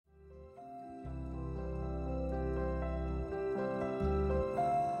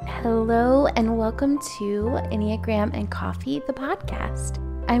Hello and welcome to Enneagram and Coffee, the podcast.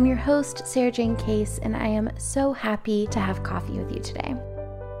 I'm your host, Sarah Jane Case, and I am so happy to have coffee with you today.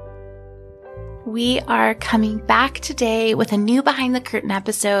 We are coming back today with a new Behind the Curtain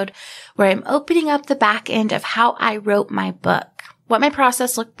episode where I'm opening up the back end of how I wrote my book, what my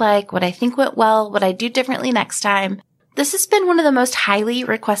process looked like, what I think went well, what I do differently next time. This has been one of the most highly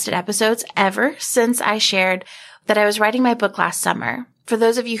requested episodes ever since I shared that I was writing my book last summer. For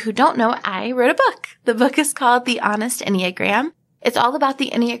those of you who don't know, I wrote a book. The book is called The Honest Enneagram. It's all about the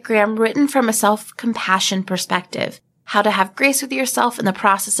Enneagram written from a self-compassion perspective, how to have grace with yourself in the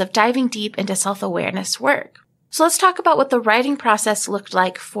process of diving deep into self-awareness work. So let's talk about what the writing process looked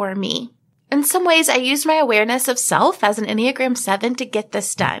like for me. In some ways, I used my awareness of self as an Enneagram 7 to get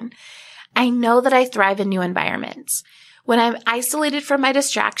this done. I know that I thrive in new environments, when I'm isolated from my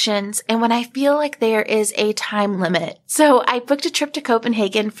distractions, and when I feel like there is a time limit. So I booked a trip to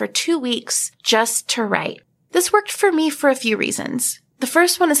Copenhagen for 2 weeks just to write. This worked for me for a few reasons. The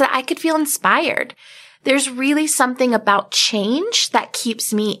first one is that I could feel inspired. There's really something about change that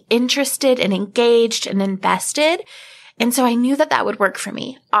keeps me interested and engaged and invested. And so I knew that that would work for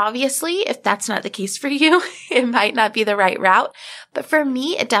me. Obviously, if that's not the case for you, it might not be the right route. But for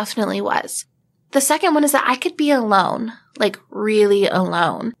me, it definitely was. The second one is that I could be alone, like really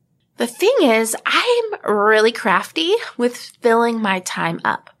alone. The thing is, I'm really crafty with filling my time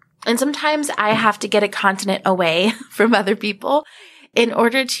up. And sometimes I have to get a continent away from other people in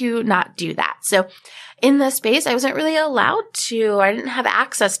order to not do that. So in this space, I wasn't really allowed to, I didn't have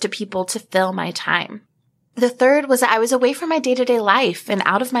access to people to fill my time. The third was that I was away from my day-to-day life and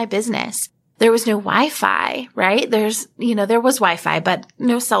out of my business. There was no Wi-Fi, right? There was Wi-Fi, but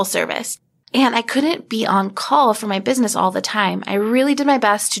no cell service. And I couldn't be on call for my business all the time. I really did my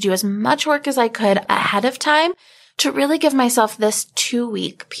best to do as much work as I could ahead of time to really give myself this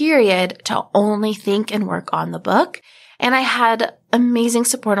 2-week period to only think and work on the book. And I had amazing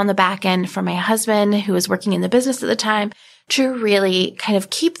support on the back end from my husband, who was working in the business at the time, to really kind of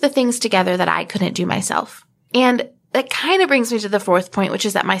keep the things together that I couldn't do myself. And that kind of brings me to the fourth point, which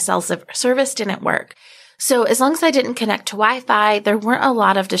is that my cell service didn't work. So as long as I didn't connect to Wi-Fi, there weren't a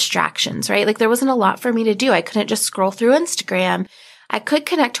lot of distractions, right? Like there wasn't a lot for me to do. I couldn't just scroll through Instagram. I could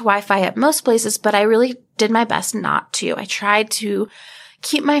connect to Wi-Fi at most places, but I really did my best not to. I tried to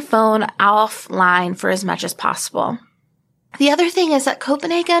keep my phone offline for as much as possible. The other thing is that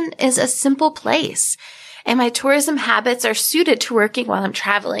Copenhagen is a simple place, and my tourism habits are suited to working while I'm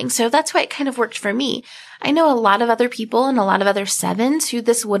traveling. So that's why it kind of worked for me. I know a lot of other people and a lot of other 7s who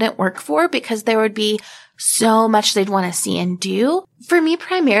this wouldn't work for because there would be so much they'd want to see and do. For me,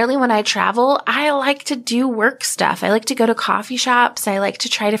 primarily when I travel, I like to do work stuff. I like to go to coffee shops. I like to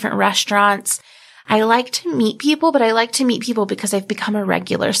try different restaurants. I like to meet people, but I like to meet people because I've become a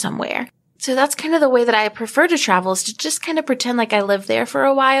regular somewhere. So that's kind of the way that I prefer to travel, is to just kind of pretend like I live there for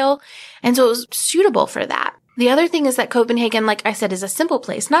a while. And so it was suitable for that. The other thing is that Copenhagen, like I said, is a simple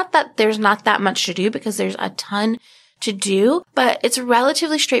place. Not that there's not that much to do, because there's a ton to do, but it's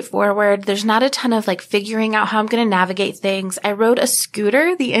relatively straightforward. There's not a ton of like figuring out how I'm going to navigate things. I rode a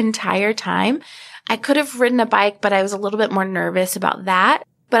scooter the entire time. I could have ridden a bike, but I was a little bit more nervous about that.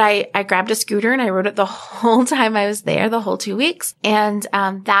 But I grabbed a scooter and I rode it the whole time I was there, the whole 2 weeks. And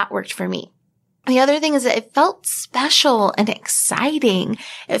that worked for me. The other thing is that it felt special and exciting.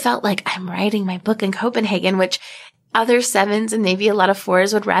 It felt like I'm writing my book in Copenhagen, which other 7s and maybe a lot of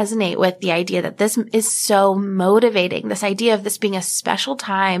 4s would resonate with, the idea that this is so motivating, this idea of this being a special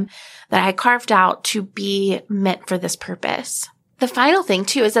time that I carved out to be meant for this purpose. The final thing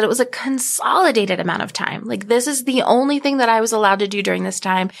too is that it was a consolidated amount of time. Like this is the only thing that I was allowed to do during this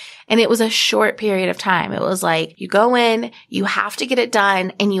time. And it was a short period of time. It was like you go in, you have to get it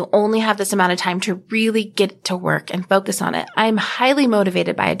done, and you only have this amount of time to really get to work and focus on it. I'm highly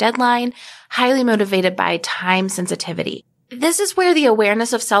motivated by a deadline, highly motivated by time sensitivity. This is where the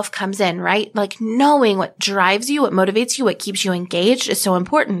awareness of self comes in, right? Like knowing what drives you, what motivates you, what keeps you engaged is so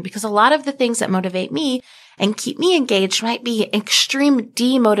important, because a lot of the things that motivate me and keep me engaged might be extreme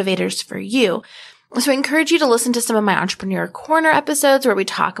demotivators for you. So I encourage you to listen to some of my Entrepreneur Corner episodes where we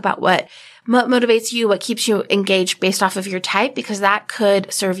talk about what motivates you, what keeps you engaged based off of your type, because that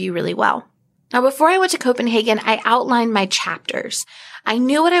could serve you really well. Now, before I went to Copenhagen, I outlined my chapters. I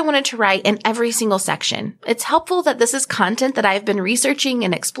knew what I wanted to write in every single section. It's helpful that this is content that I've been researching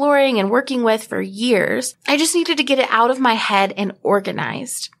and exploring and working with for years. I just needed to get it out of my head and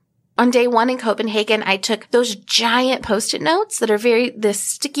organized. On day 1 in Copenhagen, I took those giant Post-it notes that are the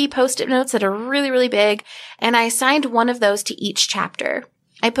sticky Post-it notes that are really, really big, and I assigned one of those to each chapter.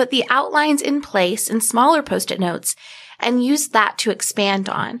 I put the outlines in place in smaller Post-it notes, and use that to expand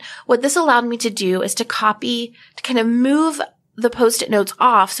on. What this allowed me to do is to kind of move the Post-it notes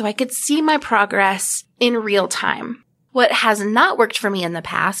off so I could see my progress in real time. What has not worked for me in the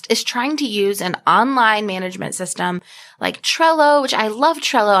past is trying to use an online management system like Trello, which I love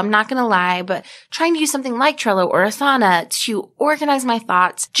Trello, I'm not going to lie, but trying to use something like Trello or Asana to organize my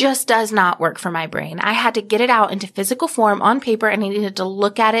thoughts just does not work for my brain. I had to get it out into physical form on paper and I needed to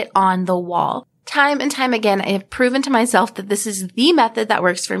look at it on the wall. Time and time again, I have proven to myself that this is the method that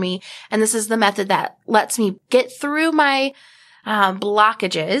works for me, and this is the method that lets me get through my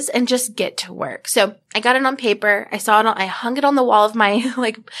blockages and just get to work. So I got it on paper. I hung it on the wall of my,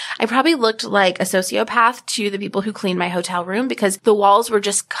 I probably looked like a sociopath to the people who cleaned my hotel room because the walls were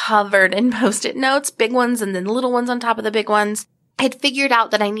just covered in Post-it notes, big ones and then little ones on top of the big ones. I had figured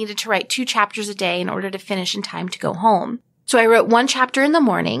out that I needed to write 2 chapters a day in order to finish in time to go home. So I wrote 1 chapter in the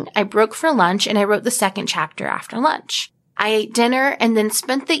morning, I broke for lunch, and I wrote the 2nd chapter after lunch. I ate dinner and then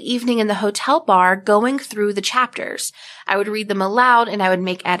spent the evening in the hotel bar going through the chapters. I would read them aloud and I would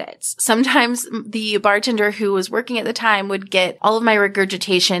make edits. Sometimes the bartender who was working at the time would get all of my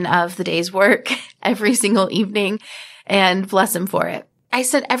regurgitation of the day's work every single evening, and bless him for it. I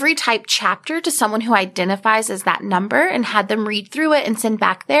sent every typed chapter to someone who identifies as that number and had them read through it and send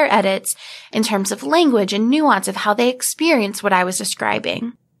back their edits in terms of language and nuance of how they experienced what I was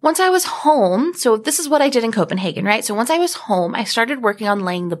describing. Once I was home, so this is what I did in Copenhagen, right? So once I was home, I started working on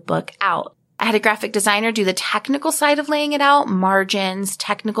laying the book out. I had a graphic designer do the technical side of laying it out, margins,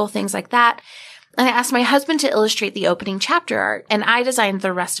 technical things like that. And I asked my husband to illustrate the opening chapter art, and I designed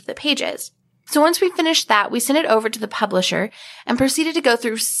the rest of the pages. So once we finished that, we sent it over to the publisher and proceeded to go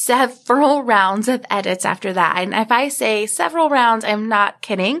through several rounds of edits after that. And if I say several rounds, I'm not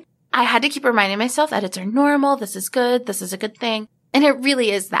kidding. I had to keep reminding myself edits are normal. This is good. This is a good thing. And it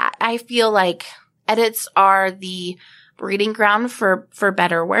really is that. I feel like edits are the breeding ground for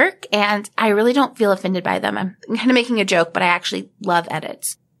better work, and I really don't feel offended by them. I'm kind of making a joke, but I actually love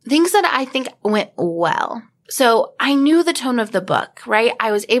edits. Things that I think went well. So I knew the tone of the book, right?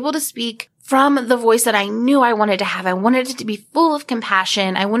 I was able to speak from the voice that I knew I wanted to have. I wanted it to be full of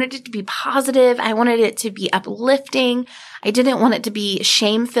compassion. I wanted it to be positive. I wanted it to be uplifting. I didn't want it to be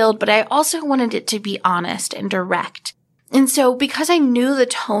shame-filled, but I also wanted it to be honest and direct. And so because I knew the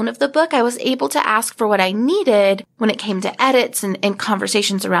tone of the book, I was able to ask for what I needed when it came to edits and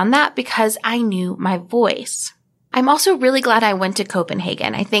conversations around that because I knew my voice. I'm also really glad I went to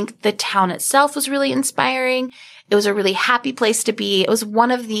Copenhagen. I think the town itself was really inspiring. It was a really happy place to be. It was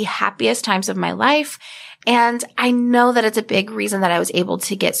one of the happiest times of my life. And I know that it's a big reason that I was able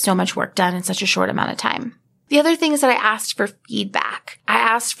to get so much work done in such a short amount of time. The other thing is that I asked for feedback. I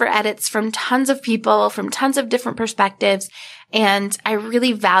asked for edits from tons of people, from tons of different perspectives, and I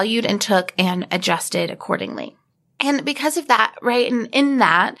really valued and took and adjusted accordingly. And because of that, right, and in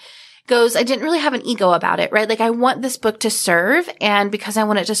that goes, I didn't really have an ego about it, right? Like I want this book to serve, and because I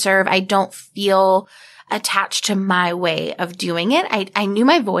want it to serve, I don't feel attached to my way of doing it. I knew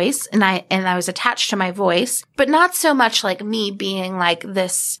my voice and I was attached to my voice, but not so much like me being like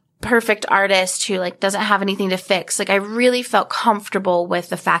this perfect artist who like doesn't have anything to fix. Like I really felt comfortable with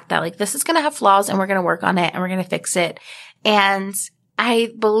the fact that like this is going to have flaws and we're going to work on it and we're going to fix it. And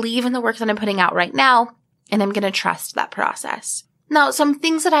I believe in the work that I'm putting out right now, and I'm going to trust that process. Now, some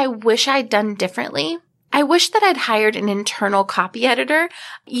things that I wish I'd done differently. I wish that I'd hired an internal copy editor.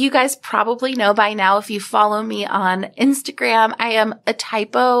 You guys probably know by now if you follow me on Instagram, I am a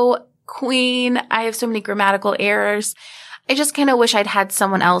typo queen. I have so many grammatical errors. I just kind of wish I'd had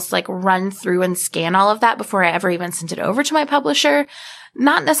someone else like run through and scan all of that before I ever even sent it over to my publisher.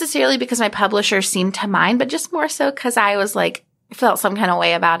 Not necessarily because my publisher seemed to mind, but just more so because I was like, felt some kind of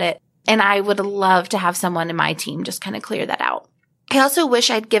way about it. And I would love to have someone in my team just kind of clear that out. I also wish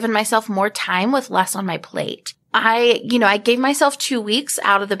I'd given myself more time with less on my plate. I gave myself 2 weeks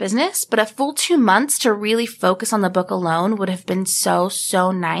out of the business, but a full 2 months to really focus on the book alone would have been so,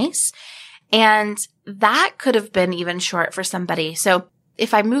 so nice. And that could have been even short for somebody. So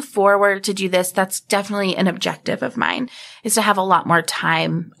if I move forward to do this, that's definitely an objective of mine, is to have a lot more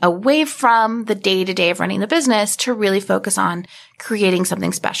time away from the day-to-day of running the business to really focus on creating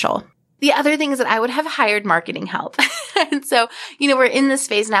something special. The other thing is that I would have hired marketing help. And so, we're in this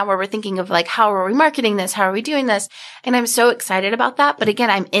phase now where we're thinking of like, how are we marketing this? How are we doing this? And I'm so excited about that. But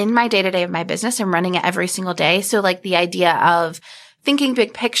again, I'm in my day-to-day of my business. I'm running it every single day. So like the idea of thinking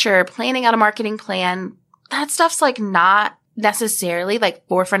big picture, planning out a marketing plan, that stuff's like not necessarily like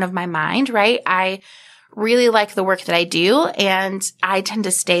forefront of my mind, right? I really like the work that I do and I tend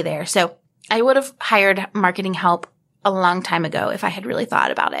to stay there. So I would have hired marketing help a long time ago if I had really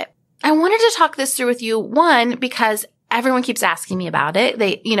thought about it. I wanted to talk this through with you, one, because everyone keeps asking me about it.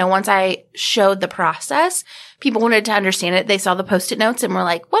 Once I showed the process, people wanted to understand it. They saw the Post-it notes and were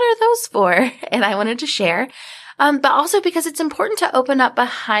like, what are those for? And I wanted to share. But also because it's important to open up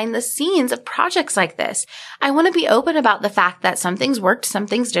behind the scenes of projects like this. I want to be open about the fact that some things worked, some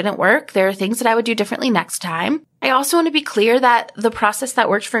things didn't work. There are things that I would do differently next time. I also want to be clear that the process that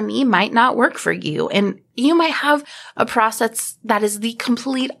worked for me might not work for you. And you might have a process that is the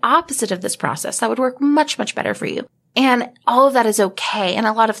complete opposite of this process that would work much, much better for you. And all of that is okay. And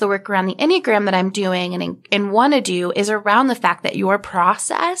a lot of the work around the Enneagram that I'm doing and want to do is around the fact that your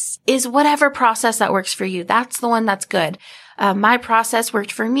process is whatever process that works for you. That's the one that's good. My process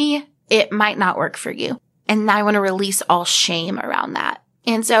worked for me. It might not work for you. And I want to release all shame around that.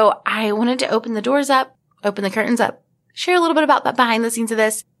 And so I wanted to open the doors up, open the curtains up, share a little bit about that behind the scenes of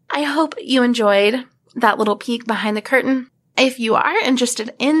this. I hope you enjoyed that little peek behind the curtain. If you are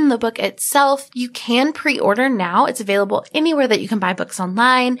interested in the book itself, you can pre-order now. It's available anywhere that you can buy books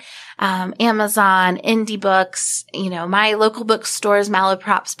online, Amazon, Indie Books, my local bookstores,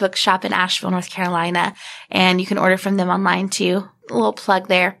 Malaprops Bookshop in Asheville, North Carolina, and you can order from them online too. A little plug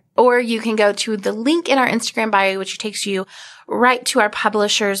there. Or you can go to the link in our Instagram bio, which takes you right to our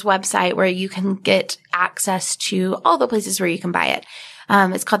publisher's website where you can get access to all the places where you can buy it.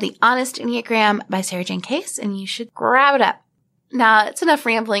 It's called The Honest Enneagram by Sarah Jane Case, and you should grab it up. Now, it's enough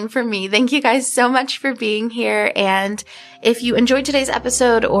rambling from me. Thank you guys so much for being here. And if you enjoyed today's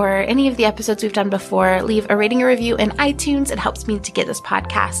episode or any of the episodes we've done before, leave a rating or review in iTunes. It helps me to get this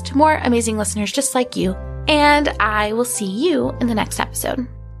podcast to more amazing listeners just like you. And I will see you in the next episode.